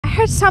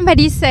heard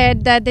somebody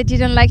said that they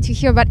didn't like to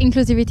hear about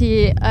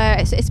inclusivity,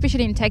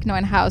 especially in techno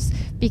and house,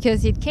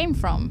 because it came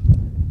from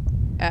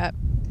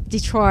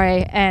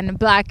Detroit and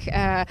black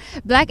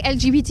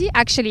LGBT,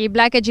 actually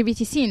black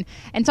LGBT scene.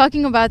 And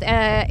talking about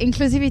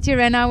inclusivity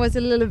right now was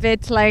a little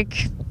bit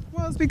like.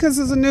 Well, it's because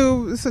it's a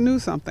new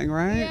something,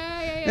 right?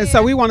 Yeah. And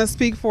so we want to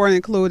speak for and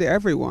include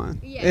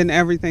everyone Yes. in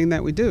everything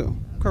that we do.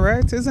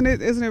 Correct? Isn't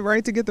it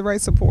right to get the right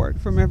support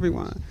from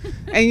everyone?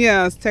 And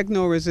yes,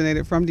 techno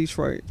originated from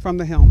Detroit, from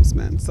the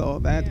Helmsmen. So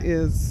that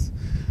is,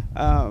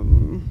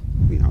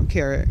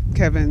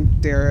 Kevin,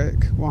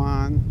 Derek,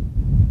 Juan.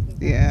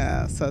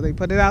 Yeah, so they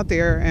put it out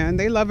there and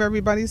they love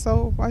everybody,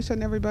 so why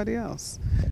shouldn't everybody else?